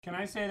Can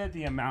I say that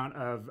the amount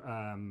of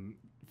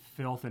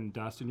filth and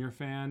dust in your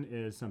fan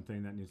is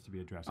something that needs to be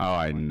addressed? Oh,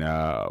 I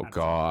know. That's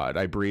God,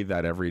 I breathe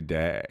that every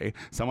day.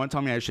 Someone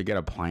told me I should get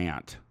a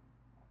plant.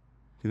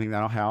 Do you think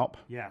that'll help?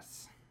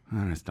 Yes.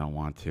 I just don't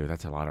want to.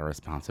 That's a lot of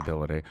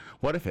responsibility.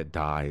 What if it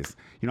dies?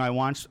 You know, I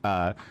watched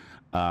what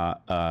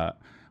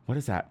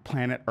is that?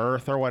 Planet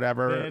Earth or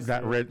whatever?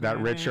 That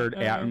Richard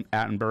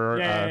Attenborough.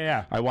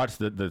 Yeah. I watched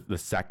the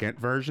second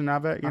version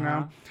of it, you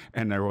know,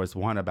 and there was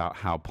one about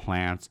how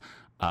plants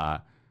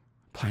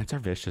are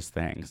vicious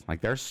things.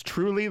 Like, they're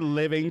truly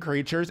living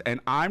creatures, and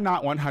I'm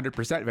not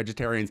 100%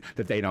 vegetarians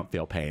that they don't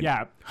feel pain.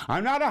 Yeah.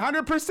 I'm not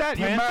 100%. You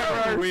Plants are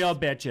murderers. real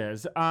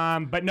bitches.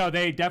 But no,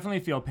 they definitely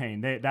feel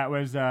pain. That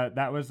was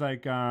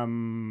like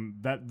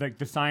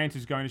the science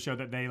is going to show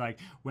that they, like,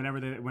 when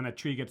a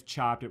tree gets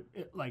chopped,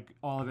 it like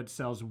all of its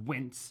cells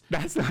wince.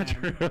 That's not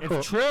true.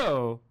 It's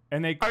true.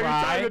 And they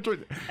cry.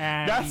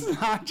 And that's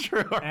not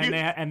true.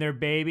 And their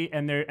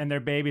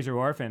babies are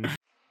orphans.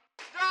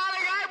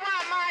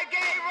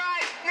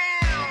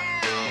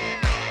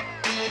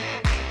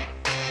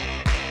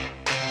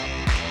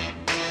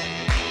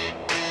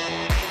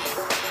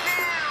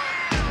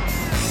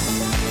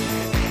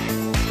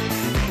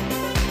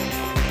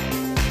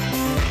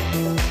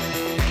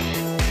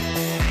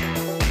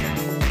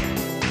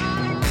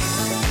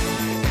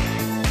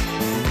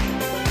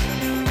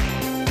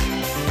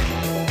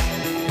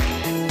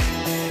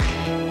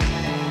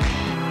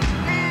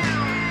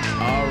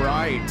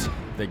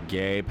 The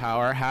Gay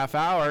Power Half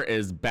Hour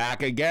is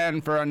back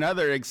again for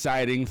another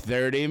exciting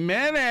 30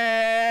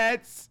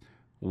 minutes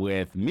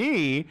with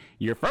me,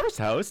 your first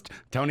host,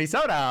 Tony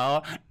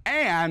Soto,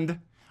 and...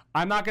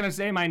 I'm not going to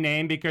say my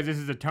name because this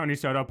is a Tony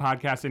Soto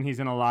podcast and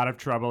he's in a lot of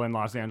trouble in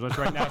Los Angeles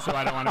right now, so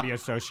I don't want to be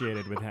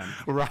associated with him.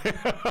 Right.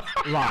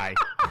 Lie.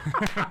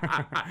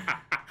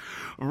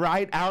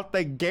 Right out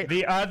the gate.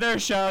 The other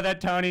show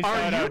that Tony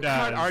Soto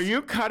does. Are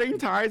you cutting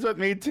ties with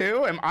me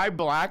too? Am I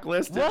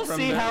blacklisted? We'll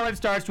see how it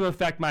starts to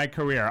affect my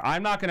career.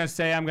 I'm not going to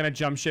say I'm going to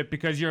jump ship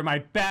because you're my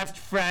best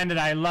friend and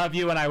I love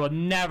you and I will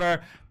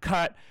never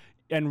cut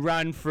and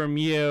run from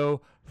you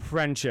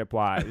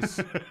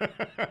friendship-wise.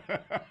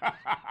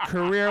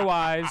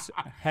 Career-wise,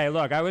 hey,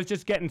 look, I was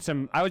just getting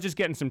some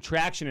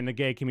traction in the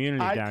gay community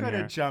down here. I could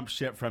have jumped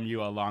ship from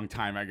you a long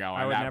time ago.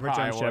 I would never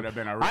jump ship.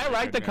 I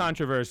like the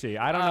controversy.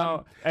 I don't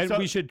know, and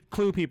we should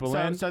clue people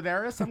in. So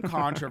there is some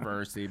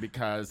controversy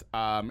because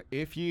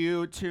if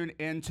you tune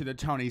into the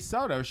Tony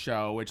Soto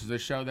Show, which is a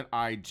show that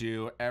I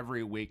do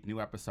every week,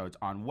 new episodes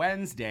on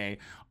Wednesday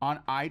on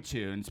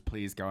iTunes.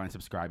 Please go and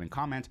subscribe and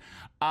comment.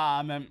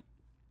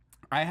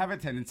 I have a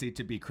tendency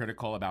to be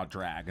critical about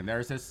drag, and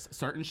there's this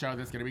certain show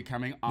that's going to be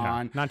coming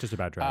on. No, not just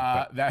about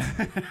drag.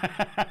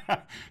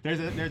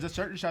 There's a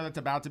certain show that's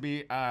about to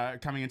be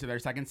coming into their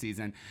second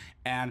season,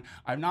 and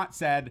I've not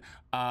said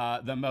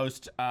the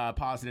most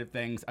positive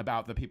things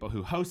about the people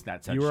who host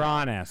that said show. You were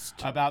honest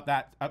about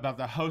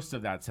the hosts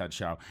of that said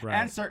show, right.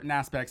 And certain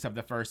aspects of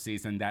the first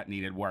season that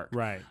needed work.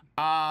 Right.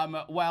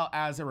 Well,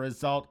 as a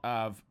result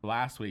of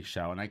last week's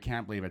show, and I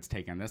can't believe it's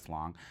taken this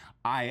long,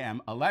 I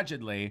am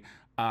allegedly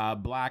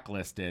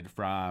blacklisted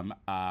from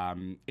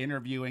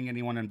interviewing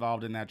anyone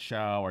involved in that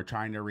show or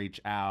trying to reach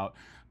out.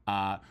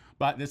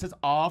 But this is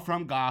all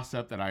from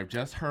gossip that I've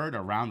just heard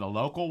around the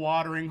local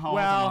watering holes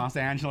in Los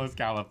Angeles,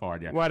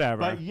 California. Whatever.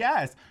 But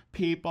yes,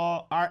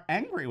 people are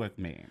angry with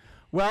me.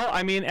 Well,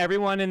 I mean,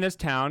 everyone in this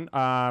town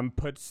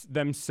puts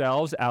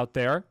themselves out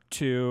there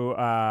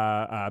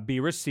to be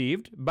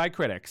received by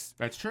critics.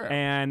 That's true.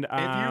 And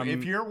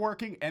if you're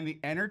working in the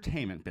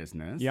entertainment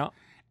business, yeah.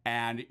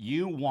 And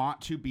you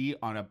want to be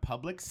on a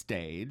public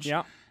stage,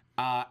 yep.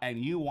 And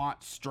you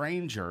want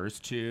strangers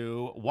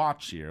to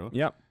watch you,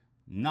 yep.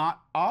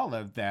 Not all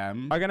of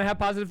them are going to have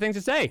positive things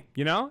to say,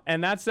 you know,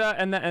 and that's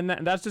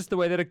that's just the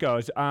way that it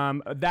goes.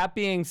 That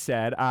being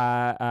said,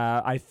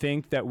 I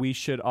think that we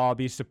should all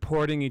be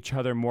supporting each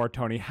other more,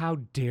 Tony. How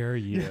dare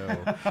you?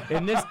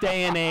 In this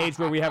day and age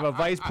where we have a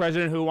vice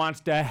president who wants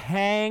to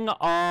hang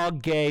all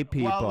gay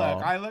people. Well,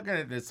 look, I look at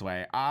it this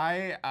way.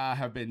 I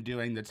have been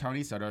doing the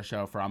Tony Soto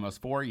Show for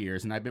almost 4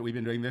 years, and we've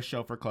been doing this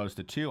show for close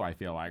to 2, I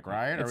feel like,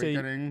 right? Are we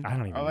getting, I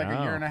don't even know. Like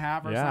a year and a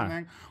half or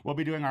something? We'll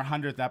be doing our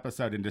 100th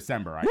episode in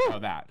December. I know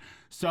that.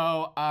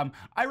 So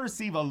I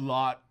receive a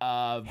lot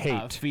of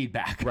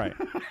feedback. Right.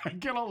 I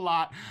get a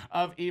lot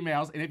of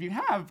emails. And if you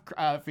have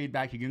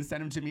feedback, you can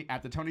send them to me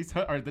at the Tony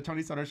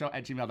Soto Show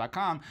at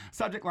gmail.com.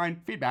 Subject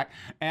line, feedback.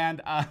 And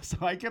so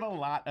I get a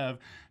lot of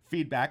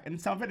feedback. And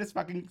some of it is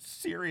fucking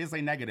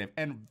seriously negative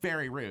and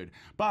very rude.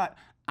 But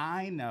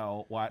I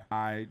know what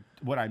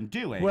I'm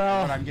doing,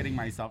 what I'm getting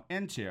myself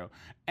into.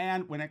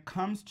 And when it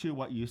comes to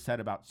what you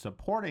said about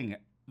supporting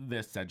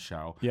this said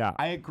show. Yeah.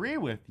 I agree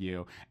with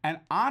you. And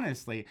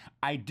honestly,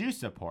 I do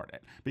support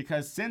it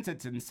because since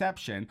its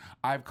inception,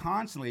 I've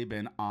constantly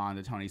been on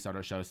the Tony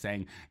Soto show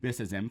saying this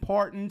is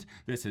important,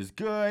 this is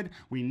good,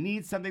 we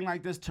need something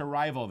like this to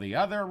rival the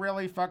other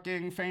really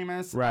fucking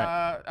famous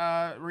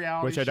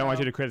reality Which I don't want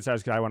you to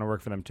criticize because I want to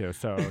work for them too.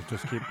 So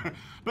just keep.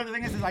 But the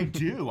thing is I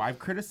do. I've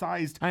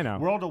criticized I know.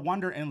 World of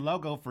Wonder and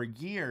Logo for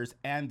years,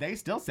 and they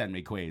still send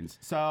me queens.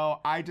 So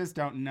I just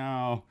don't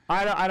know.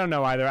 I don't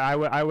know either.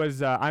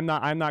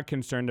 I'm not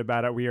concerned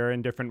about it. We are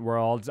in different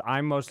worlds.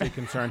 I'm mostly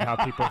concerned how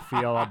people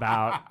feel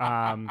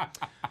about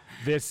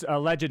this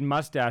alleged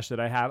mustache that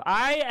I have.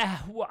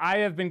 I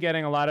have been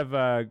getting a lot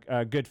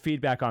of good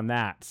feedback on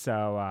that.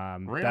 So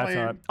Really?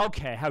 that's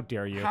okay. How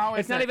dare you?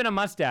 It's not it- even a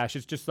mustache.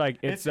 It's just like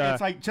It's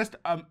like just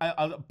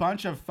a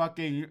bunch of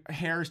fucking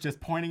hairs just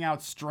pointing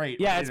out straight.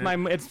 Yeah,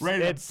 it's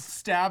ready to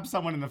stab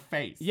someone in the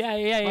face. Yeah.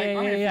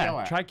 Let me feel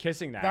it. Try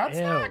kissing that. That's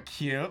Ew. not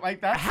cute.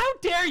 Like that's How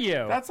dare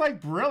you? that's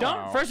like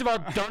Brillo. First of all,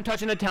 don't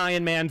touch an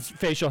Italian man's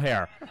facial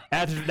hair.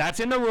 That's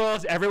in the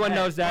rules. Everyone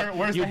knows that.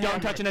 where's You the don't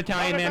hammer? touch an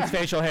Italian man's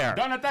facial hair.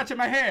 Don't touch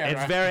my hair.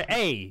 It's very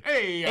Hey.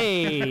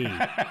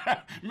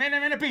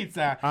 Mini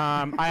pizza.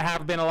 I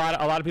have been a lot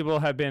of people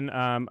have been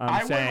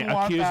I saying, wouldn't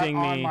want accusing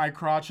that on me. my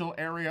crotchal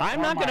area.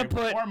 I'm not going to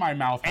put or my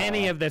mouth hole.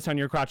 any of this on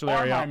your crotchal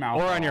Or area my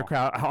mouth or on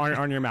hole. your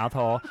on your mouth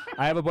hole.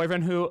 I have a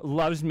boyfriend who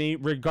loves me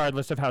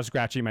regardless of how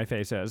scratchy my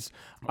face is.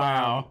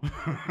 Wow.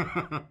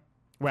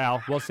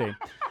 Well, we'll see.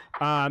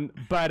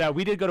 But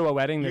we did go to a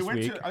wedding this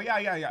week. Oh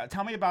yeah.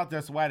 Tell me about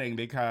this wedding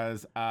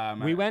because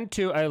We went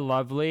to a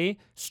lovely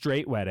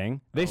straight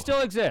wedding. They still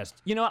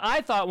exist. You know,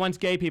 I thought once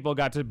gay people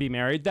got to be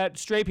married that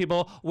straight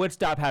people would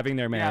stop having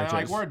their yeah, marriages.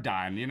 they're like we're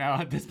done. You know,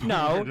 at this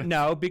point.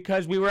 No,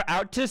 because we were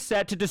out to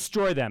set to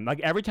destroy them. Like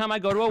every time I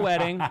go to a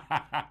wedding,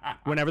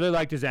 whenever they're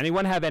like, does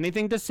anyone have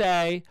anything to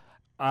say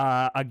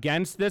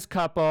against this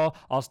couple?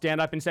 I'll stand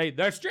up and say,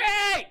 they're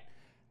straight!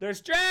 They're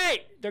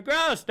straight! They're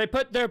gross! They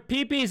put their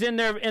pee-pees in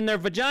their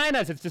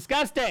vaginas. It's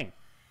disgusting.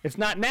 It's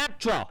not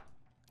natural.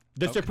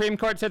 The Supreme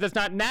Court said it's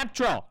not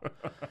natural.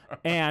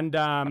 And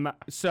but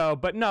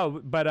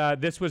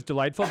this was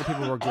delightful. The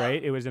people were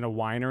great. It was in a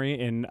winery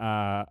in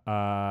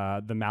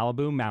the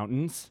Malibu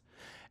Mountains.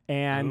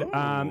 And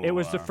it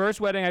was the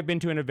first wedding I've been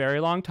to in a very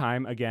long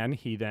time. Again,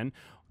 heathen.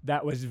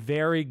 That was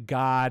very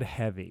God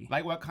heavy.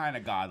 Like what kind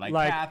of God? Like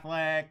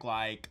Catholic?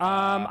 Like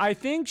I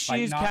think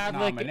she's like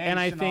Catholic, and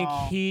I think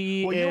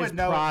he well, you is would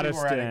know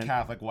Protestant. If you were at a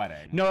Catholic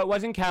wedding. No, it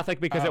wasn't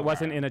Catholic because it Okay.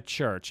 wasn't in a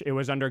church. It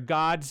was under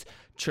God's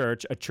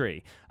church, a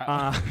tree.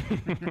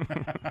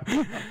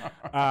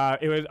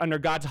 It was under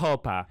God's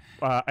chuppah,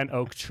 an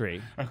oak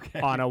tree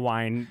on a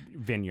wine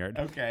vineyard.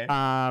 Okay.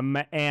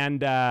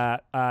 And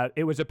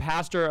it was a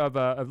pastor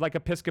of like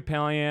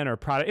Episcopalian or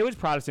Protestant. It was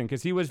Protestant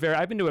because he was very.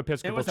 I've been to It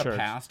Episcopal was church. a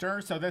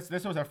pastor. So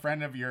this was a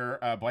friend of your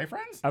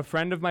boyfriend's. A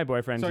friend of my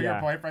boyfriend's. So yeah.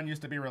 your boyfriend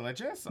used to be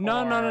religious?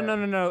 No.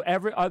 or-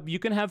 Every you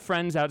can have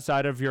friends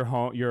outside of your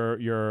home,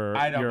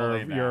 I don't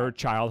believe that. your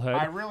childhood.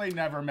 I really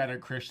never met a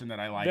Christian that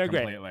I like They're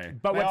great. completely.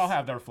 But they what's- all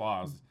have their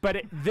flaws.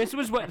 But this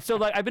was what. So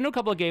like, I've been to a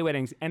couple of gay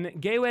weddings, and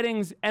gay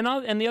weddings, and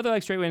the other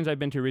like straight weddings I've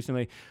been to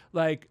recently.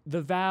 Like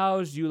the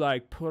vows, you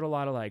like put a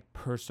lot of like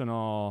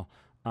personal.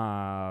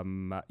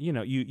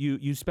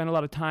 You spend a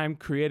lot of time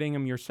creating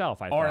them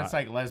yourself. Or thought. it's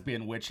like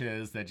lesbian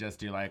witches that just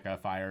do like a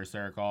fire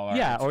circle. Or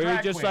Yeah, it's or you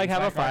drag just, queens, like,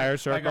 have a fire Like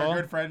circle.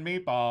 our good friend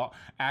Meatball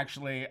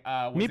actually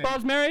was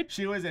Meatball's married?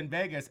 She was in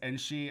Vegas and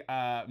she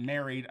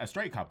married a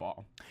straight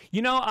couple.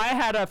 You know, I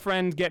had a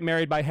friend get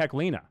married by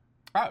Heclina.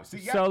 Oh, see,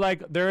 yeah. So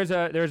like, there's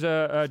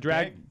a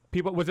drag Straight.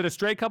 people. Was it a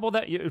straight couple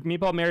that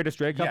Meatball married a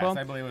straight couple? Yes,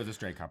 I believe it was a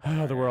straight couple.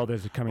 Oh, the world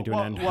is coming to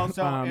an end. Well,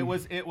 so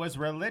it was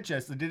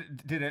religious.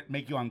 Did it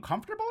make you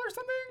uncomfortable or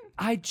something?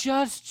 I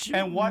just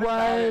And what was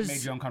about it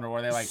made you uncomfortable?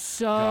 Were they like,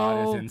 so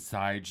God is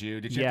inside you?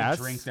 Did you have Yes.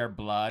 to drink their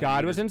blood? God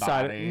and eat was his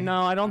inside. body?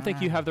 No, I don't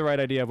think you have the right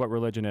idea of what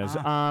religion is.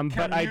 But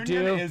I Communion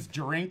do. is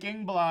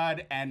drinking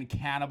blood and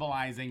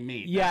cannibalizing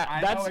meat. Yeah,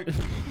 I that's-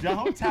 know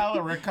don't tell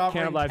a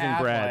recovering Cannibalizing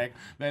Catholic bread.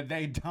 that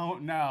they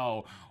don't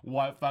know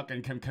what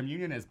fucking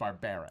communion is.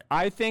 Barbaric.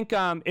 I think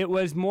it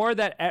was more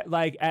that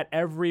at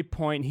every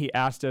point he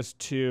asked us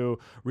to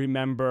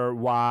remember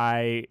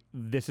why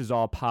this is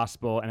all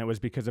possible, and it was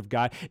because of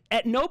God.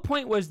 At no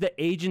point was the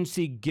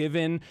agency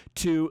given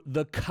to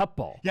the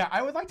couple. Yeah,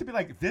 I would like to be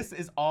like, this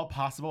is all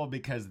possible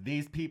because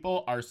these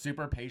people are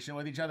super patient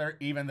with each other,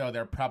 even though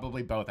they're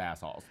probably both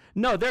assholes.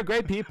 No, they're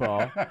great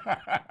people,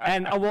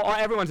 and well,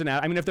 everyone's an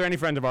asshole. I mean, if they're any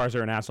friends of ours,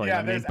 they're an asshole. Yeah,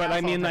 you know what I mean? there's But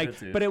I mean, asshole like,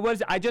 tendencies. but it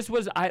was. I just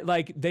was. I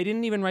like. They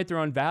didn't even write their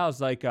own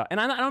vows. Like, and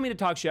I don't mean to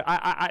talk shit.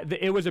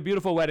 It was a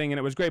beautiful wedding and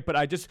it was great. But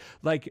I just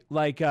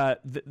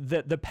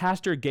the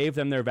pastor gave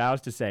them their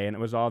vows to say, and it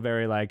was all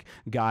very like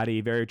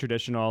gaudy, very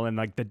traditional, and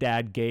like the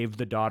dad gave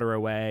the daughter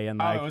away, and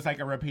like Oh, it was like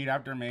a repeat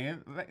after me.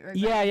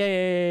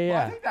 yeah.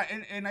 Well, I think that,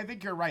 and I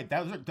think you're right.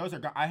 Those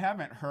are. I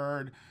haven't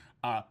heard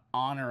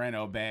honor and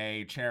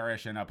obey,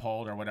 cherish and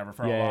uphold, or whatever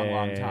for a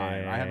long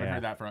time. I haven't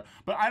heard that for.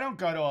 But I don't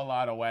go to a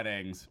lot of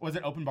weddings. Was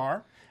it open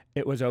bar?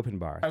 It was open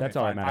bar. Okay, That's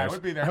all that fine. matters. I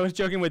would be there. I was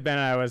joking with Ben.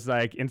 And I was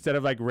like, instead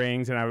of like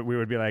rings, and we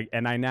would be like,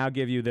 and I now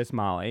give you this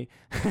Molly.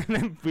 And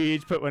then we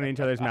each put one in each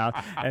other's mouth.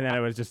 And then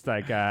it was just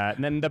like,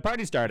 and then the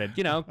party started.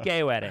 You know,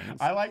 gay weddings.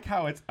 I like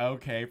how it's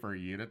okay for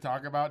you to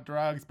talk about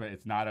drugs, but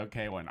it's not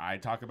okay when I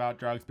talk about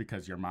drugs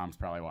because your mom's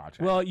probably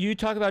watching. Well, you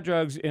talk about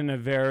drugs in a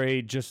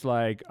very just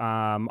like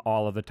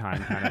all of the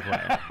time kind of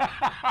way.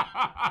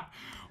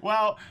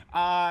 Well,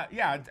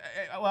 yeah.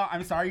 Well,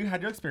 I'm sorry you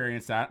had to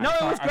experience that. No, I'm it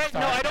sorry- was I'm great. No,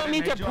 sorry I that don't it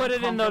mean to made you put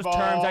it in those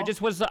terms.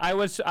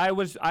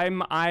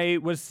 I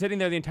was sitting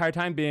there the entire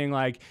time being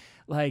like,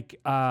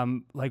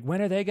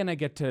 when are they gonna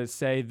get to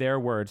say their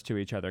words to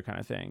each other, kind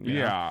of thing? You know?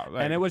 Yeah,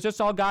 like- and it was just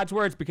all God's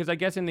words, because I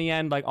guess in the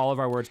end, like all of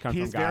our words come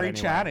from He's God. very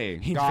anyway. chatty.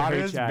 He's God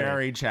very is chatty.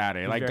 very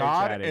chatty. Like very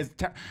God chatty. is,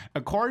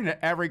 according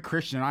to every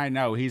Christian I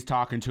know, he's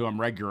talking to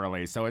him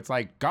regularly. So it's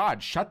like,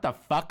 God, shut the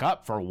fuck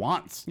up for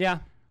once. Yeah.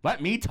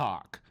 Let me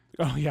talk.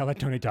 Oh yeah, let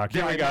Tony talk. Did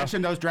Here I we go.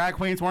 mention those drag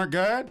queens weren't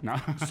good? No.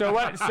 So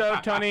what? So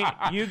Tony,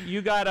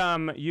 you got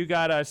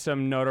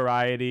some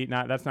notoriety.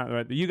 That's not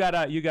right.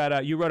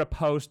 You wrote a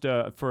post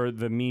for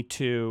the Me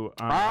Too.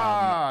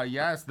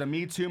 Yes, the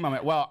Me Too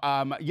moment. Well,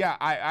 yeah,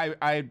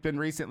 I've been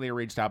recently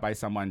reached out by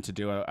someone to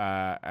do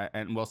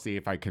and we'll see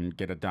if I can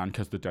get it done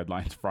because the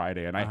deadline's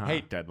Friday, and I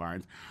hate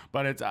deadlines.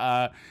 But it's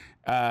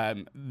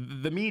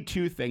the Me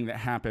Too thing that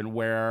happened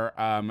where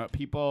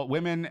people,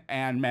 women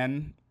and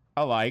men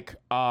alike,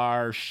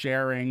 are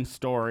sharing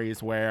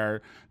stories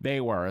where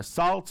they were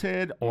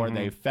assaulted or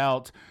they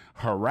felt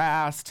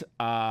harassed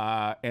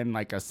in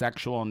like a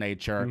sexual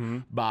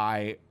nature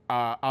by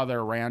other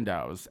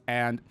randos.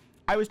 And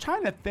I was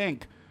trying to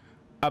think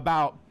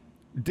about,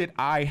 did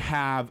I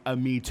have a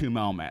Me Too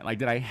moment? Like,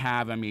 did I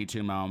have a Me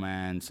Too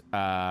moment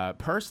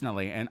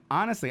personally? And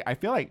honestly, I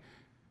feel like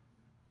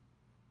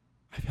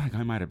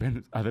I might have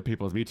been other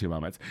people's Me Too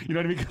moments. You know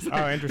what I mean?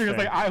 Interesting. Because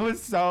like I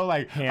was so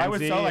like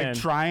Handsy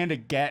trying to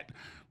get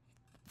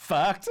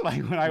fucked,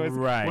 like when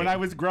I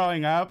was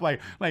growing up,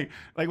 like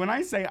when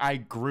I say I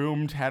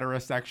groomed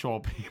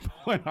heterosexual people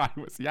when I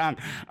was young,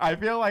 I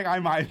feel like I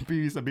might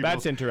be some people's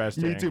That's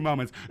interesting. Me Too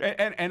moments,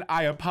 and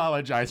I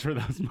apologize for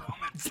those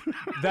moments.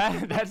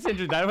 That's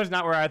interesting. That was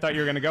not where I thought you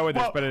were going to go with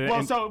this, but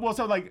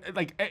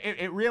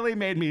it really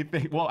made me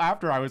think. Well,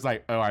 after I was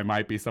like, oh, I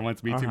might be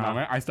someone's Me Too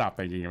moment, I stopped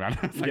thinking about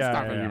it.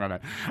 Stop thinking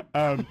about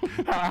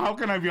it. How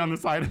can I be on the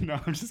side of no?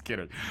 I'm just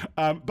kidding.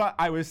 But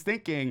I was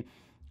thinking,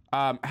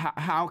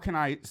 how can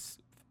I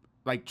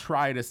like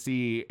try to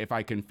see if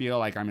I can feel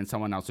like I'm in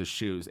someone else's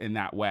shoes in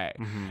that way?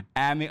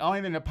 And the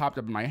only thing that popped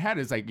up in my head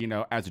is like, you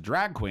know, as a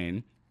drag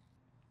queen,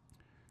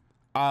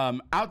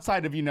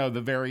 outside of, you know,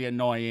 the very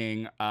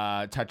annoying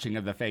touching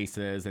of the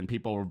faces and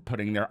people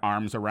putting their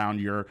arms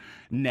around your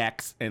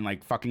necks and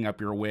like fucking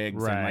up your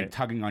wigs and like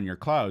tugging on your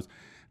clothes,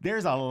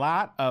 there's a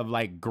lot of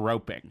like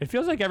groping. It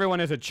feels like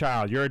everyone is a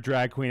child. You're a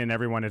drag queen, and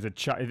everyone is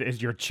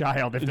is your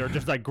child if they're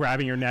just like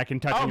grabbing your neck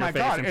and touching your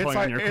face and pulling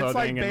on your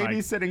clothing. It's like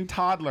babysitting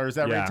toddlers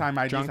every time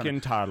I do something.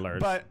 Drunken toddlers.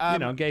 But you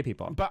know, gay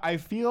people. But I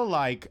feel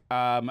like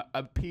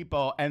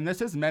people, and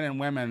this is men and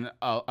women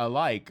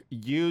alike,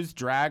 use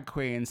drag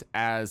queens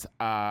as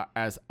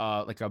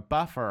like a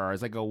buffer, or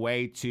as like a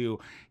way to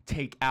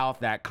take out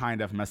that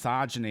kind of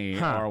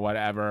misogyny or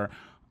whatever.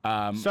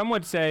 Some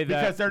would say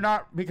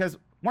that because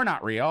we're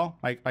not real.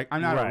 Like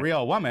I'm not a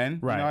real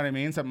woman. You know what I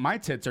mean? So my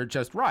tits are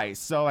just rice.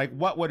 So like,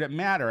 what would it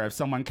matter if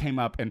someone came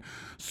up and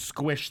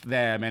squished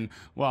them? And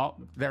well,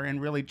 they're in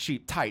really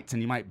cheap tights,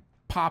 and you might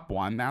pop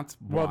one. That's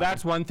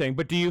one thing.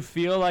 But do you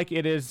feel like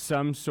it is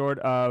some sort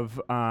of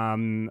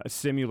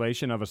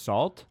simulation of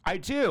assault? I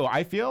do.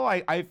 I feel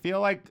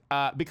like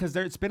because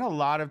there's been a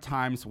lot of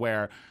times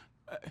where.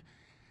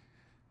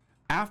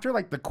 After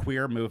like the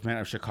queer movement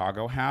of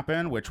Chicago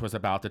happened, which was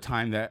about the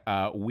time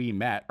that we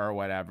met or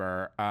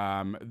whatever,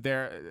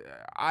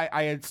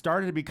 I had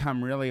started to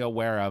become really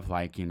aware of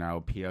like, you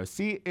know,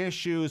 POC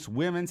issues,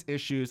 women's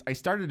issues. I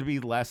started to be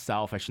less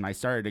selfish, and I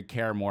started to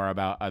care more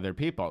about other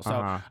people.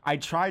 So I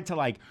tried to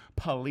like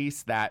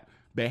police that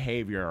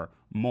behavior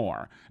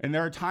more. And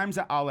there are times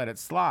that I'll let it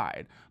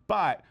slide.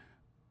 But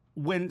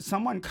when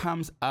someone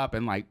comes up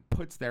and like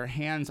puts their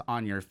hands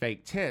on your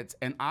fake tits,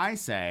 and I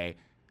say,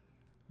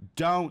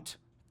 don't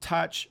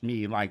touch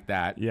me like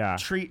that. Yeah.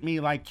 Treat me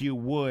like you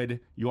would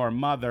your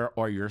mother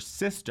or your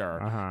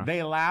sister.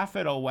 They laugh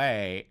it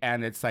away,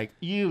 and it's like,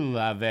 you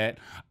love it.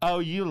 Oh,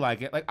 you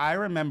like it. Like I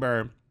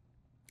remember,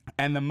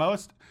 and the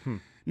most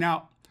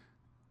now,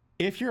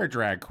 if you're a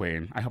drag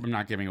queen, I hope I'm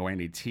not giving away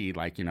any tea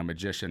like, you know,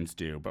 magicians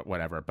do, but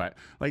whatever. But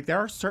like there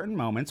are certain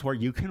moments where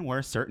you can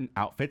wear certain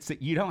outfits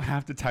that you don't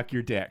have to tuck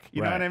your dick.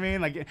 You know what I mean?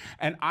 Like,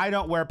 and I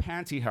don't wear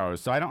pantyhose,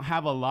 so I don't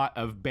have a lot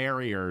of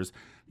barriers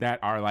that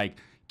are like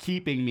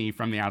keeping me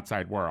from the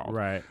outside world.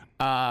 Right.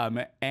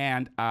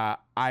 And I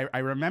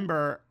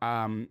remember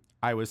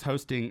I was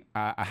hosting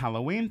a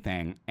Halloween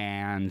thing,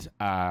 and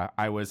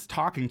I was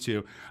talking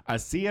to a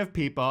sea of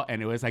people,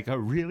 and it was like a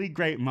really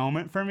great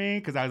moment for me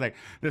because I was like,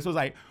 this was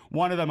like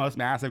one of the most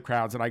massive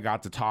crowds that I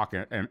got to talk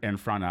in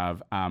front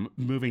of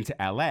moving to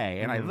LA.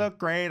 And I looked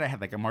great. I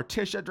had like a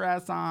Morticia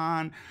dress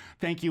on.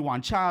 Thank you,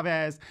 Juan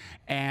Chavez.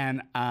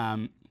 And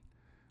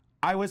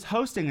I was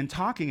hosting and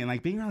talking and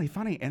like being really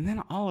funny. And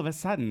then all of a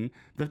sudden,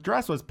 the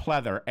dress was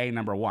pleather,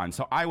 number one.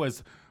 So I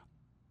was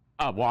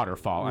a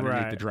waterfall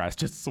underneath the dress,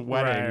 just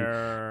sweating.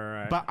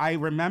 Right. But I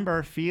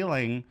remember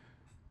feeling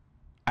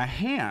a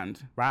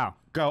hand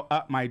go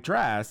up my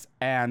dress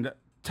and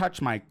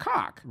touch my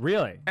cock.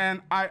 Really?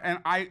 And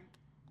I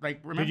like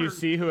remember. Did you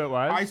see who it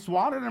was? I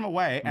swatted him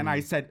away and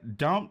I said,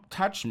 "Don't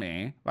touch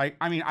me." Like,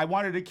 I mean, I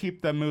wanted to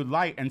keep the mood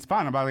light and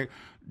fun. I'm like,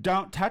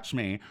 "Don't touch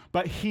me."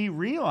 But he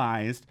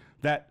realized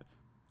that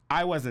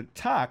I wasn't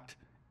tucked,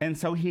 and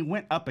so he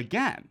went up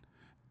again.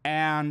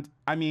 And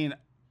I mean,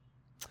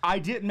 I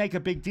didn't make a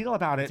big deal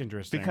about it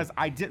because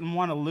I didn't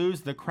want to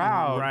lose the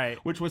crowd,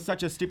 which was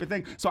such a stupid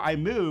thing. So I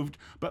moved,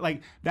 but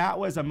like that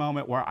was a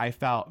moment where I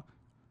felt.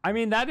 I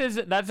mean,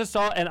 that's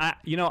assault, and I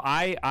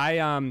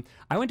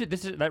went to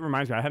that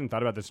reminds me, I hadn't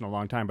thought about this in a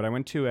long time, but I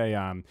went to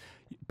a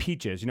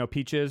Peaches,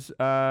 Peaches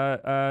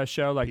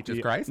show, like Peaches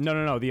Christ?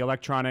 No, the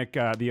electronic,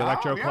 the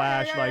Electro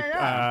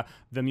Clash,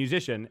 the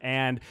musician,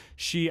 and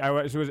I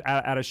was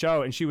at a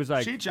show, and she was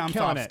like, she jumped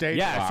killing off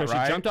stage,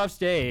 she jumped off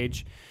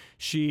stage.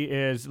 She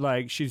is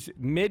like, she's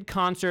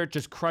mid-concert,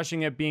 just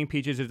crushing it, being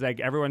Peaches. It's like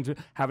everyone's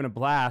having a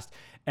blast.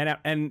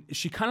 And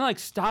she kind of like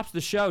stops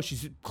the show.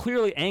 She's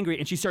clearly angry,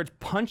 and she starts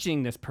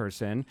punching this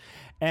person.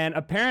 And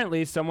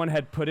apparently someone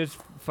had put his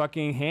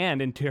fucking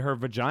hand into her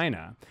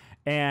vagina.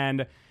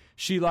 And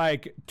she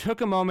like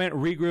took a moment,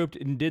 regrouped,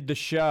 and did the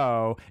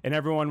show. And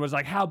everyone was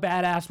like, how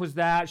badass was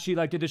that? She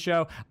like did the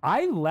show.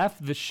 I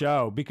left the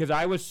show because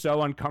I was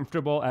so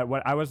uncomfortable at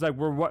what I was like,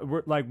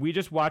 we're like, we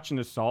just watched an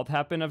assault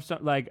happen of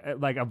some like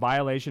a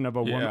violation of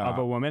a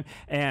woman.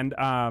 And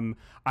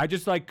I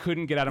just like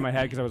couldn't get out of my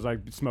head because I was like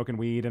smoking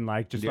weed and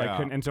like just like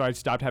couldn't, and so I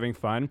stopped having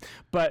fun.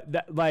 But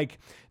that like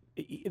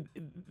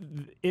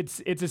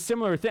it's a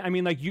similar thing. I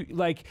mean,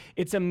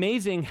 it's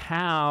amazing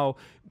how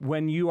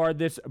when you are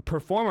this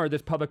performer,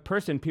 this public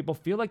person, people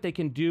feel like they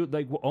can do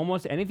like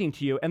almost anything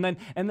to you. And then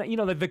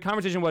the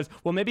conversation was,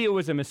 well, maybe it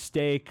was a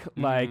mistake,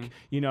 like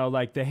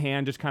the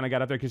hand just kind of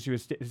got up there because she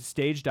was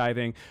stage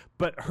diving.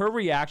 But her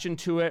reaction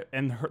to it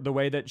and the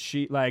way that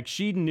she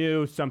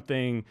knew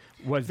something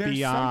was There's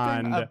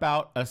beyond something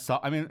about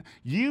assault. I mean,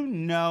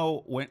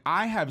 when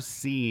I have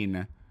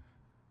seen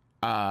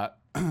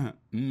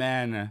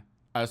men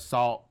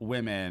assault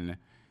women,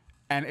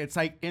 and it's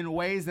like in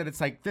ways that it's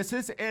like, this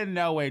is in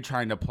no way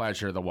trying to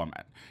pleasure the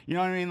woman. You know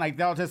what I mean? Like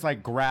they'll just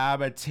like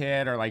grab a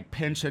tit or like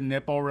pinch a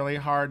nipple really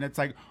hard, and it's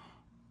like,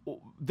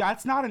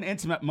 that's not an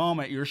intimate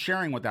moment you're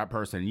sharing with that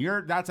person.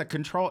 That's a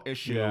control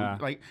issue. Yeah.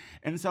 Like,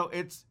 and so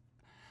it's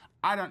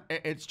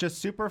just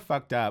super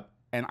fucked up.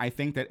 And I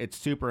think that it's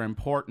super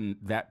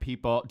important that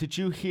people. Did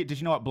you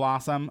know what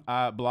Blossom came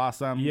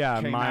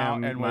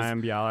out and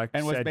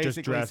was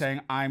basically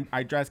saying,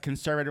 I dress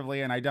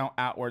conservatively and I don't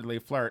outwardly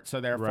flirt, so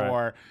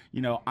therefore,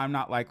 I'm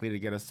not likely to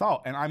get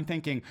assault. And I'm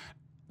thinking,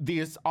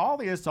 all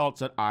the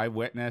assaults that I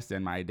witnessed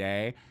in my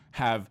day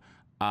have.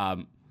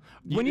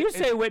 When you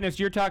say witness,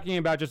 you're talking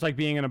about just like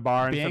being in a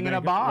bar. Being in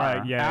a bar,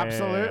 right? Yeah,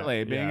 absolutely.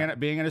 Yeah.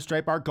 Being in a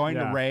straight bar, going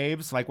to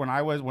raves. Like when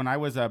I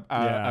was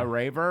a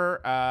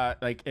raver,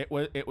 like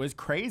it was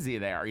crazy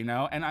there,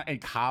 And in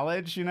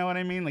college, you know what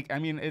I mean? Like, I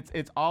mean,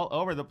 it's all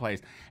over the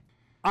place.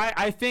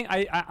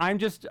 I'm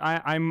just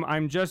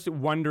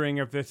wondering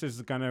if this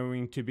is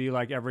going to be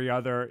like every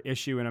other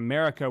issue in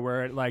America,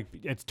 where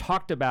it's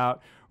talked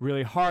about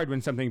really hard when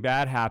something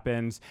bad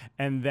happens,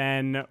 and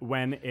then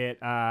when it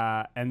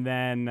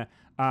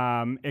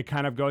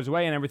kind of goes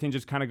away and everything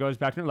just kind of goes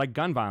back to like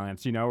gun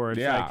violence, where it's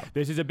like,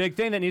 this is a big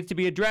thing that needs to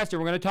be addressed and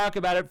we're going to talk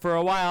about it for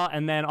a while,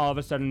 and then all of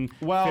a sudden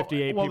 58 people are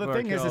killed. Well, the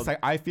thing is, it's like,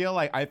 I feel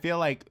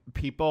like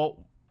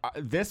people,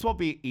 this will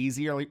be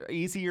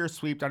easier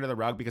swept under the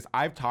rug, because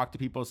I've talked to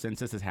people since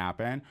this has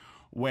happened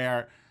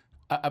where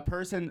a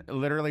person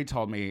literally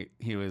told me,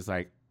 he was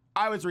like,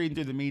 I was reading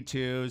through the Me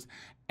Too's,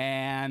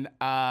 and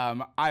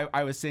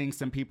I was seeing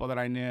some people that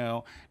I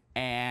knew,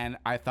 and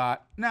I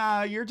thought,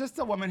 no, you're just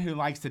a woman who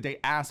likes to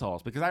date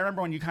assholes. Because I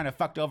remember when you kind of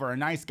fucked over a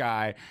nice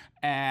guy,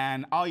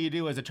 and all you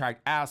do is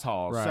attract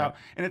assholes. Right. So,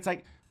 and it's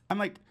like, I'm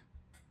like,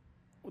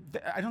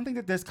 I don't think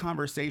that this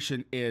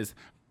conversation is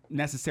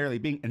necessarily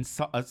being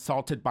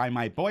assaulted by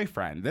my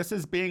boyfriend. This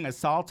is being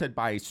assaulted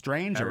by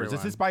strangers. Everyone.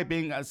 This is by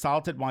being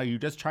assaulted while you're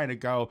just trying to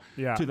go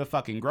to the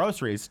fucking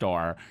grocery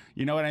store.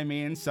 You know what I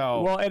mean?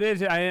 So well, it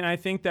is. I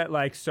think that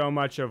like so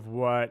much of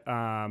what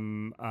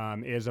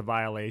is a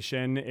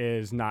violation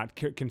is not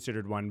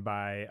considered one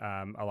by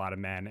a lot of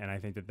men, and I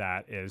think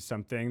that is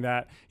something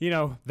that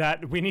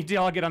that we need to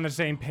all get on the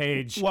same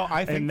page. Well,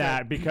 I think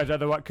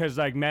because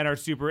like men are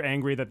super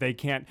angry that they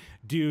can't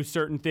do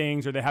certain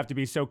things, or they have to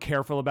be so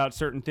careful about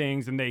certain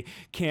things, and they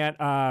can't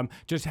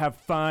just have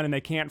fun, and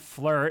they can't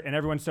flirt, and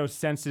everyone's so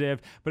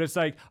sensitive. But it's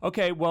like,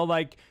 okay, well,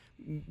 like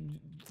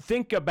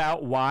think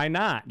about why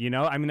not. You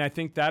know, I mean, I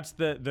think that's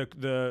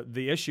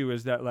the issue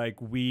is that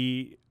like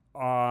we're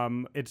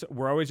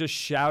always just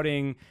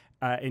shouting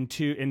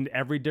in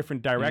every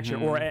different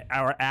direction or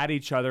at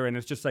each other, and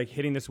it's just like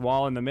hitting this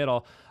wall in the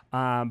middle.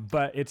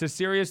 But it's a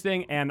serious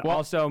thing, and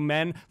also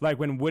men, like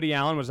when Woody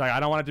Allen was like, "I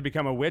don't want it to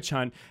become a witch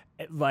hunt."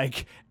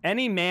 Like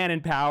any man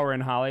in power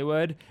in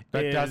Hollywood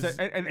is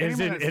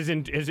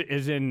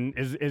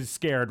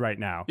scared right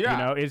now. Yeah. You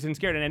know, isn't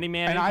scared, and any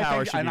man in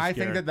power should be scared. And I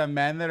think that the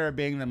men that are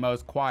being the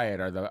most quiet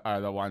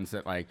are the ones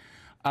that like.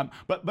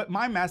 But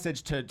my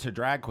message to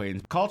drag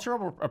queens,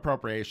 cultural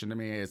appropriation to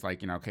me is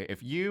like, you know, okay,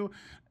 if you're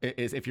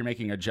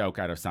making a joke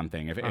out of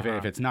something, if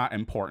it's not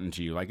important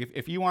to you, like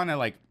if you want to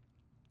like.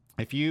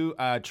 If you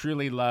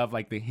truly love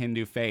like the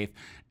Hindu faith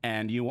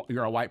and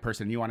you're a white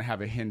person, you want to have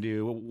a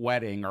Hindu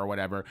wedding or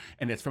whatever,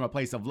 and it's from a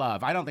place of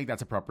love, I don't think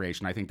that's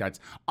appropriation. I think that's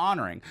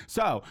honoring.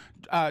 So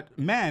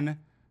men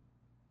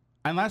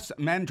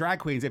drag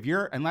queens,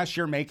 unless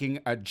you're making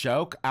a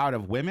joke out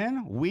of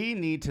women, we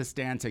need to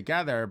stand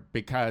together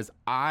because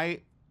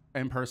I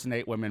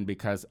impersonate women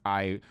because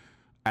I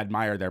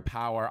admire their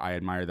power, I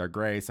admire their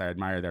grace, I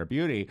admire their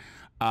beauty.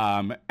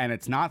 And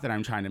it's not that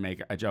I'm trying to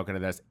make a joke out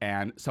of this.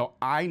 And so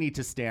I need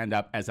to stand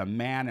up as a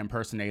man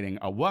impersonating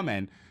a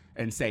woman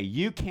and say,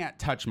 you can't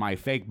touch my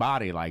fake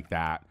body like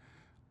that.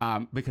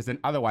 Because then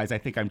otherwise I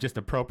think I'm just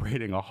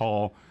appropriating a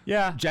whole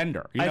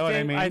gender. You know what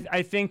I mean?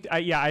 I think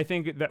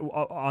that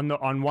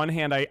on one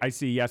hand I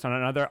see yes,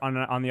 on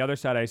the other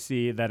side I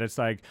see that it's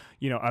like,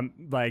 you know,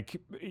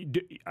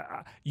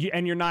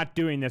 and you're not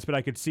doing this, but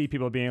I could see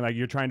people being like,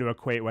 you're trying to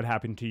equate what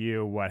happened to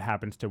you, what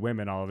happens to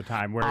women all the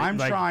time. Where I'm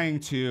trying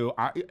to,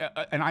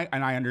 and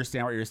I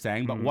understand what you're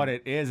saying, but what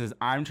it is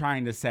I'm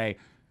trying to say,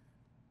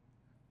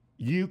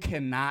 you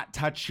cannot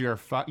touch you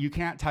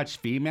can't touch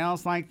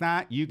females like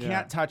that. You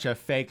can't touch a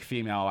fake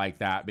female like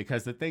that,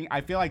 because I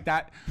feel like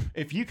that,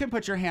 if you can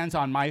put your hands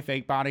on my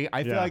fake body,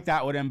 I feel like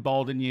that would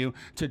embolden you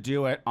to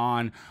do it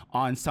on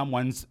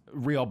someone's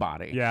real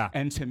body. Yeah.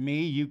 And to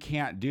me, you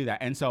can't do that.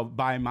 And so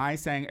by my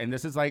saying, and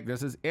this is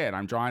it,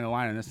 I'm drawing a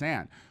line in the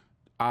sand.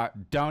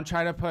 Don't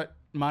try to put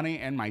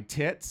money in my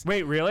tits.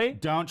 Wait, really?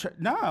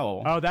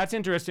 No. Oh, that's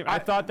interesting. I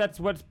thought that's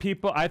what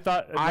people, I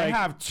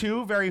have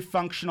two very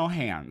functional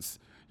hands.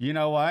 You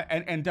know what?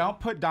 And don't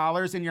put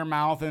dollars in your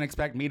mouth and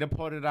expect me to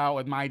put it out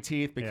with my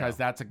teeth, because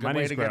that's a good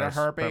way to get a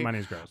herpes. But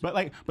money's gross.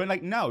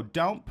 But no,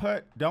 don't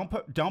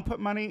put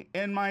money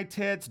in my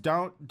tits.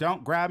 Don't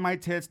grab my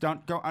tits.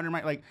 Don't go under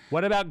my like.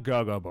 What about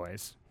go-go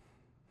boys?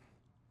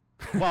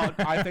 Well,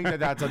 I think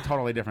that's a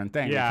totally different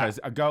thing, because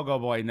a go-go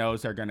boy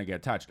knows they're going to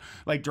get touched.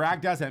 Like,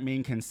 drag doesn't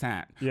mean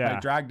consent. Yeah.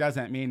 Like, drag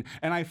doesn't mean,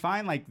 and I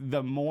find like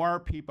the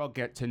more people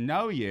get to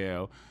know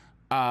you,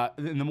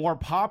 the more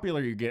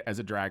popular you get as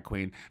a drag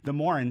queen, the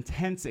more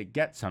intense it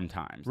gets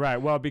sometimes. Right.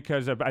 Well,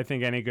 because I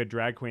think any good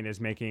drag queen is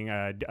making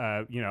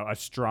a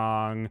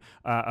strong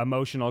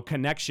emotional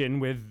connection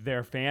with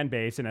their fan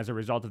base, and as a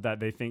result of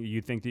that,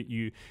 you think that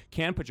you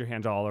can put your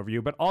hands all over you.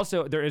 But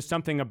also, there is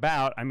something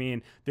about. I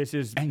mean, this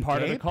is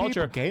part of the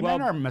culture. Gay men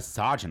are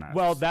misogynist.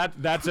 Well,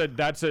 that's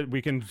a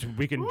we can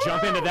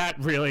jump into that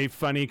really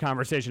funny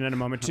conversation in a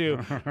moment too.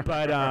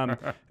 But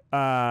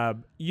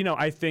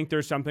I think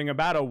there's something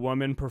about a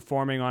woman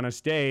performing on a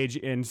stage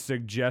in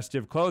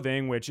suggestive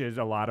clothing, which is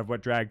a lot of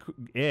what drag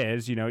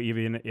is,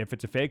 even if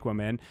it's a fake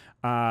woman.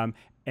 I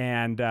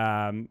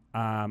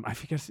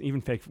guess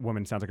even fake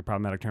woman sounds like a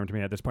problematic term to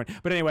me at this point.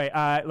 But anyway,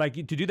 like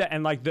to do that,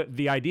 and like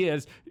the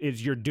idea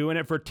is you're doing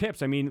it for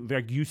tips. I mean,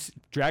 like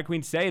drag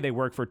queens say they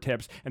work for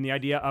tips, and the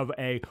idea of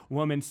a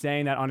woman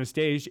saying that on a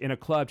stage in a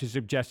club to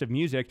suggestive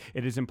music,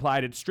 it is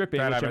implied it's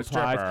stripping, that which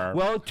implies,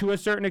 well, to a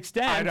certain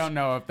extent. I don't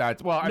know if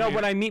that's but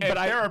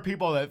there are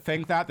people that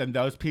think that, then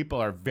those people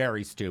are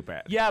very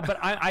stupid. Yeah, but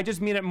I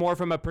just mean it more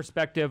from a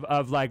perspective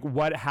of like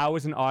how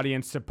is an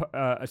audience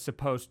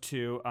supposed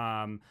to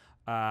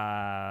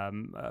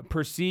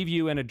perceive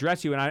you and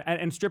address you,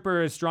 and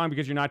stripper is strong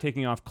because you're not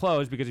taking off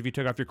clothes, because if you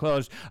took off your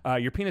clothes,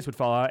 your penis would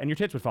fall out and your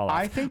tits would fall off.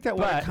 I think that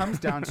what it comes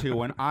down to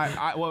when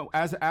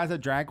as a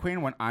drag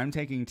queen, when I'm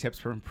taking tips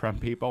from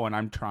people, when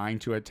I'm trying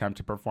to attempt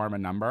to perform a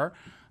number,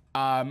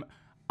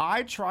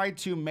 I try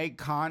to make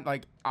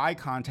eye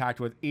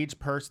contact with each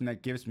person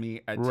that gives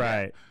me a tip.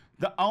 Right.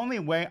 The only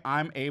way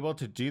I'm able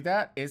to do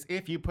that is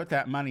if you put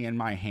that money in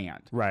my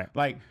hand. Right.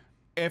 Like,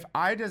 if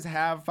I just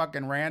have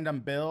fucking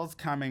random bills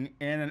coming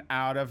in and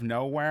out of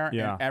nowhere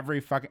in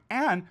every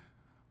and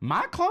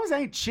my clothes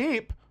ain't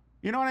cheap.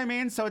 You know what I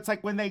mean? So it's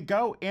like when they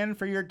go in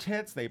for your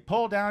tits, they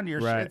pull down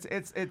your shit.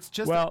 It's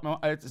just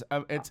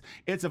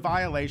it's a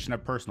violation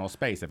of personal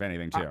space, if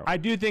anything, too. I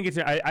do think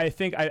I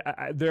think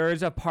there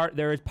is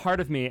part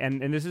of me,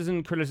 and this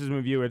isn't criticism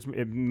of you, it's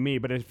me,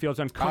 but it feels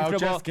uncomfortable.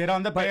 Just get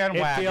on the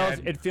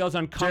bandwagon. It feels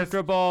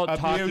uncomfortable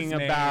talking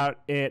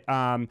about it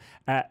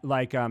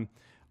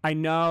I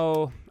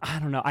know. I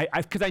don't know.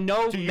 Because I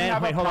know. Do you men,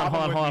 have wait, a hold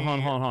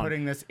problem on.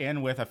 Putting this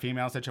in with a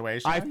female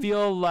situation? I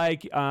feel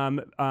like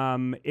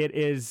it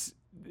is.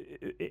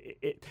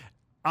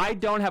 I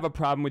don't have a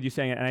problem with you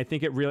saying it, and I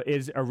think it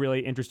is a really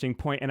interesting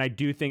point, and I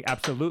do think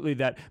absolutely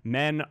that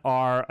men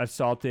are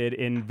assaulted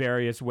in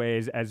various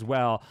ways as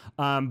well.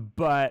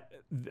 But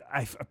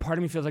part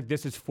of me feels like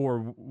this is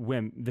for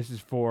women. This is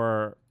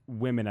for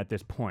women at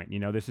this point.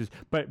 This is,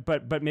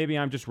 but maybe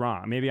I'm just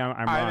wrong. Maybe I'm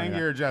wrong. I think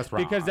you're just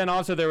wrong. Because then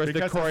also there was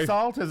the Corey.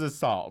 Assault is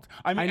assault.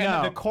 I mean,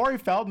 and the Corey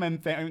Feldman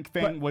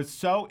thing was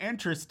so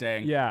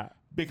interesting. Yeah.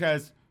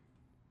 Because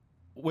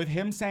with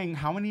him saying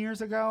how many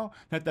years ago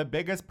that the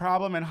biggest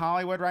problem in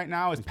Hollywood right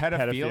now is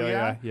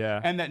pedophilia,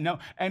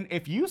 and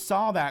if you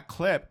saw that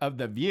clip of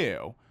The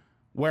View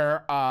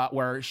where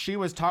he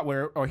was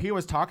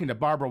talking to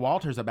Barbara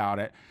Walters about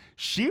it,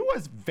 she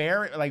was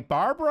very like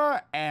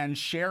Barbara and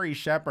Sherry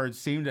Shepherd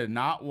seemed to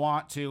not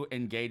want to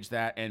engage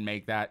that and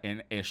make that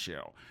an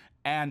issue,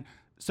 and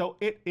so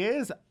it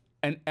is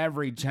an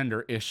every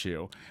gender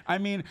issue. I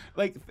mean,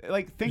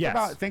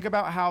 think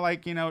about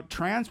how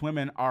trans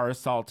women are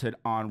assaulted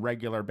on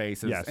regular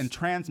basis, and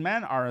trans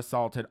men are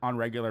assaulted on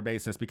regular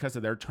basis because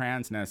of their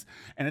transness.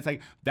 And it's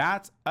like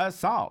that's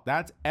assault.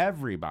 That's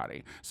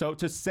everybody. So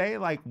to say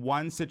like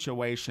one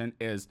situation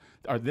is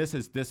or this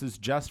is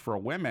just for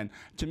women,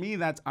 to me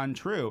that's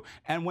untrue.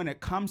 And when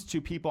it comes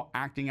to people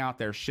acting out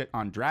their shit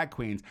on drag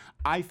queens,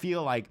 I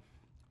feel like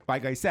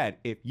I said,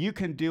 if you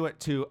can do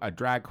it to a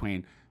drag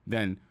queen,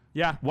 then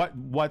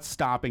what's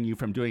stopping you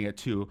from doing it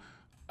to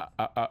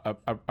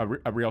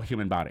a real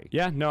human body?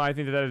 Yeah, no, I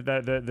think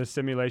that the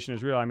simulation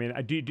is real. I mean,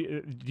 do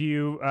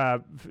you?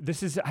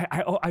 This is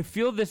I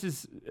feel this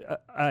is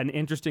an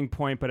interesting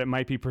point, but it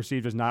might be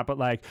perceived as not. But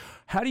like,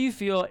 how do you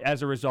feel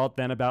as a result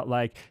then about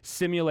like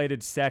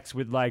simulated sex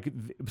with like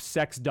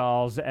sex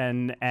dolls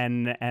and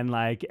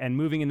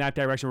moving in that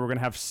direction? We're gonna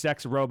have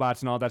sex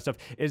robots and all that stuff.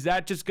 Is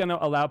that just gonna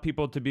allow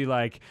people to be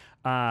like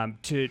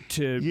to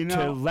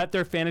let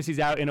their fantasies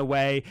out in a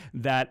way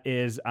that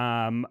is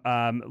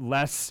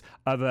less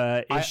of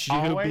a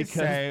issue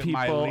because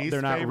people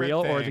they're not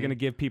real, or is it going to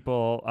give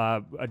people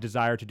a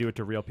desire to do it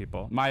to real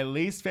people? My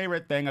least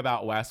favorite thing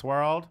about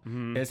Westworld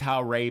is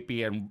how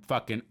rapey and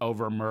fucking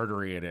over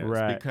murdery it is,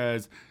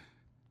 because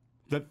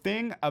the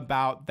thing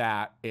about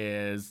that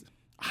is,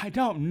 I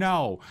don't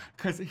know,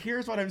 because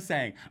here's what I'm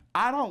saying.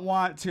 I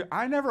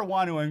never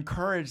want to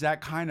encourage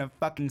that kind of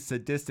fucking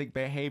sadistic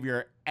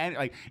behavior. And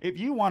like, if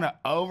you want to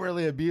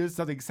overly abuse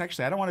something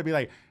sexually, I don't want to be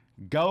like,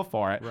 go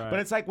for it. But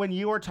it's like when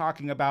you were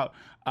talking about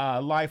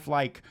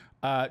lifelike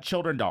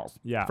children dolls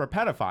for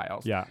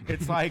pedophiles. Yeah.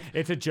 It's like,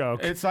 it's a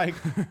joke. It's like,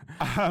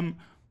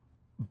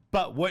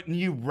 but wouldn't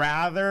you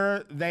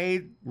rather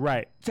they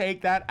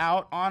take that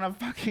out on a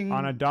fucking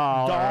on a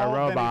doll or a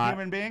robot than a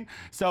human being?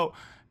 So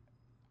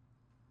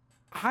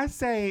I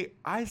say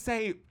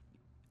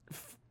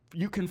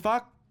you can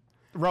fuck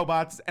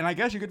robots, and I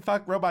guess you can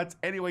fuck robots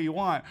any way you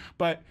want,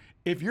 but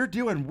if you're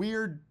doing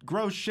weird,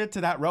 gross shit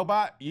to that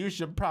robot, you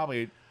should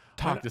probably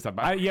talk to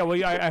somebody.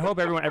 I hope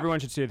everyone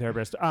should see a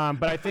therapist.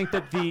 But I think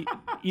that the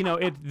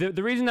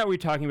reason that we're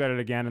talking about it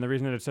again, and the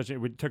reason that it's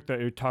we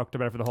talked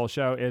about it for the whole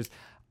show is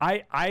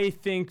I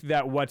think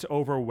that what's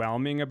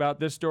overwhelming about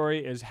this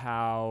story is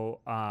how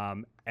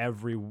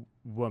every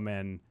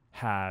woman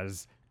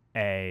has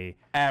a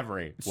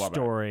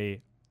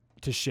story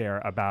to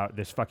share about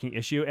this fucking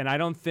issue, and I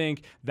don't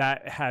think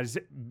that has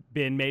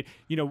been made.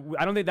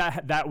 I don't think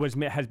that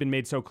has been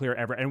made so clear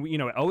ever. And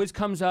it always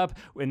comes up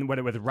when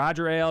it was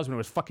Roger Ailes, when it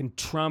was fucking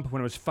Trump,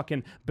 when it was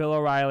fucking Bill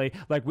O'Reilly.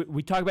 Like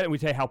we talk about it, and we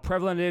say how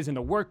prevalent it is in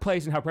the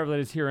workplace and how prevalent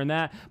it is here and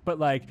that. But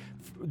like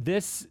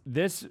this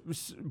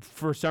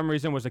for some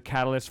reason was a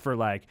catalyst for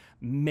like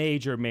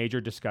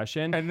major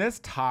discussion. And this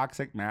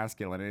toxic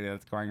masculinity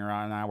that's going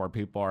around now, where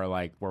people are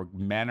like, where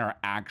men are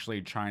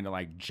actually trying to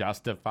like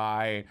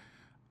justify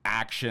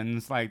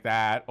actions like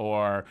that,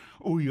 or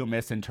you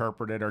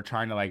misinterpreted, or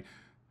trying to like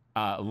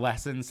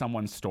lessen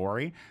someone's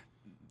story,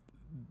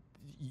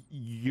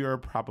 you're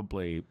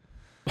probably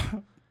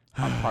a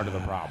part of the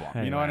problem.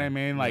 Anyway, you know what I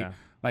mean? Like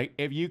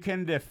if you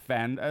can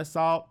defend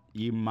assault,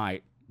 you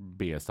might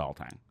be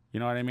assaulting. You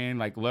know what I mean?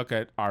 Like look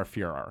at our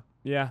Fuhrer.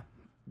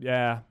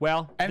 Yeah,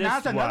 well, and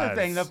that's another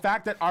thing. The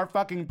fact that our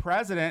fucking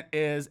president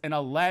is an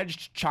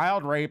alleged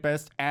child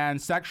rapist and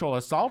sexual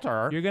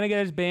assaulter. You're going to get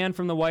his ban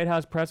from the White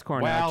House press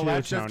corps now, too,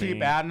 let's Tony. just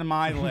keep adding to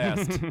my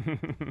list. This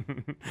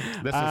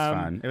was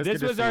fun. It was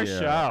this was our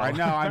show. I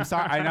know, I'm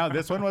sorry. I know,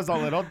 this one was a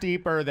little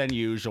deeper than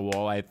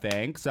usual, I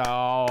think.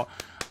 So...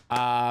 but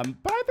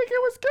I think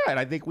it was good.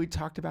 I think we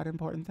talked about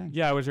important things.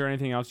 Yeah, was there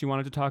anything else you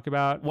wanted to talk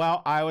about?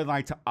 Well, I would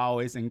like to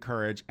always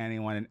encourage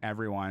anyone and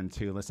everyone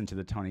to listen to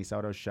The Tony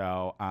Soto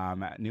Show.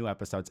 New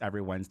episodes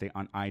every Wednesday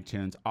on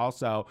iTunes.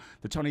 Also,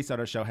 The Tony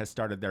Soto Show has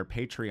started their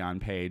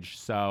Patreon page.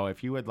 So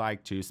if you would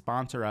like to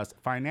sponsor us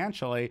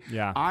financially,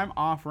 I'm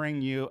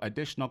offering you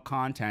additional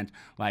content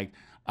like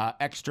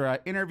extra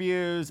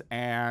interviews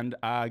and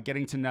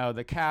getting to know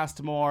the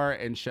cast more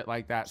and shit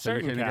like that. So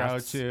you can go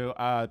to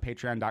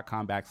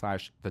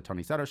patreon.com/The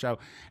Tony Soto Show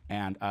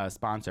and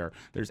sponsor.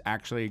 There's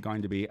actually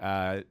going to be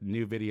a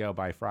new video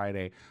by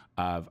Friday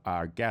of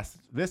our guest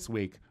this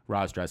week,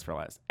 Roz Dress for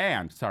Less.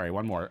 And sorry,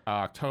 one more.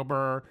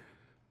 October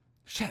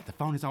Shit, the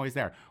phone is always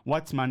there.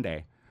 What's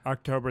Monday?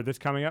 October, this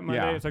coming up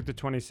Monday? Yeah. It's like the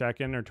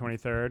 22nd or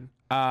 23rd.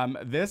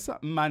 This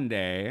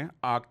Monday,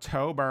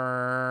 October.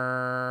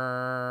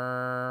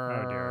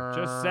 Oh, dear.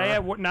 Just say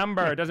it. What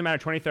number? It doesn't matter.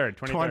 23rd.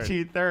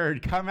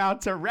 23rd. Come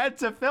out to Red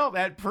to Film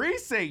at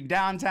Precinct,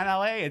 downtown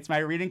LA. It's my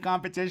reading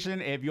competition.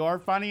 If you're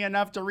funny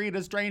enough to read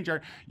a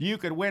stranger, you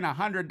could win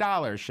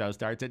 $100. Show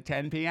starts at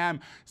 10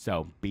 p.m.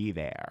 So be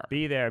there.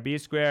 Be there. Be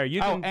square.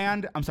 You can.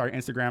 And I'm sorry,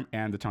 Instagram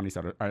and the Tony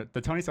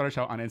Soto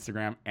Show on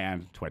Instagram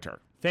and Twitter.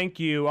 Thank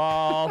you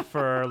all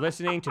for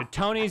listening to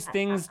Tony's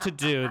Things to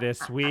Do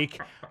this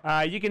week.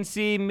 You can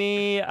see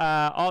me. You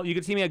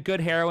can see me at Good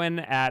Heroin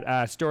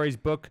at Stories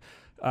Book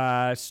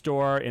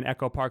Store in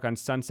Echo Park on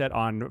Sunset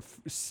on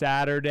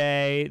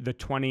Saturday, the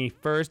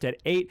 21st at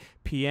 8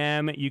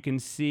 p.m. You can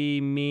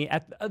see me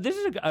at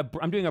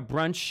I'm doing a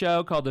brunch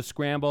show called The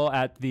Scramble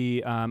at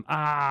the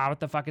what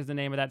the fuck is the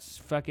name of that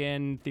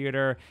fucking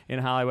theater in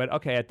Hollywood?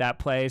 Okay, at that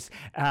place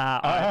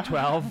at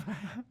 12.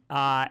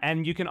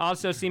 And you can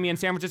also see me in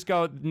San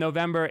Francisco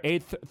November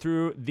 8th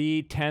through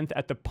the 10th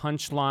at the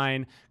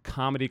Punchline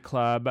Comedy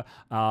Club.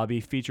 I'll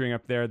be featuring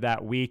up there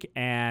that week,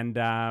 and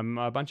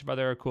a bunch of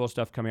other cool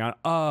stuff coming on.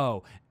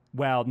 Oh,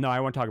 well, no, I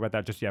won't talk about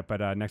that just yet,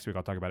 but next week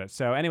I'll talk about it.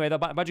 So anyway, a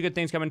bunch of good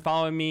things coming.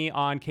 Follow me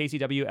on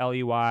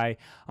KCWLEY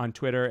on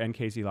Twitter and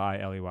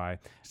KCLY.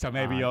 So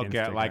maybe you'll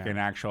get Instagram. like an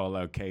actual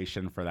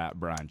location for that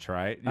brunch,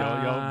 right?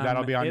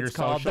 That'll be on your It's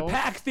called socials?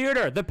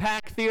 The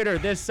Pack Theater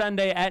this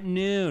Sunday at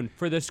noon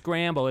for The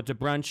Scramble. It's a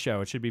brunch show.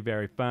 It should be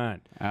very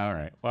fun. All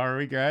right. Well, are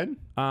we good?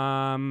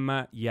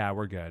 Yeah,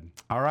 we're good.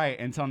 All right.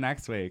 Until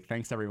next week.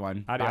 Thanks,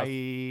 everyone. Adios.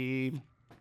 Bye.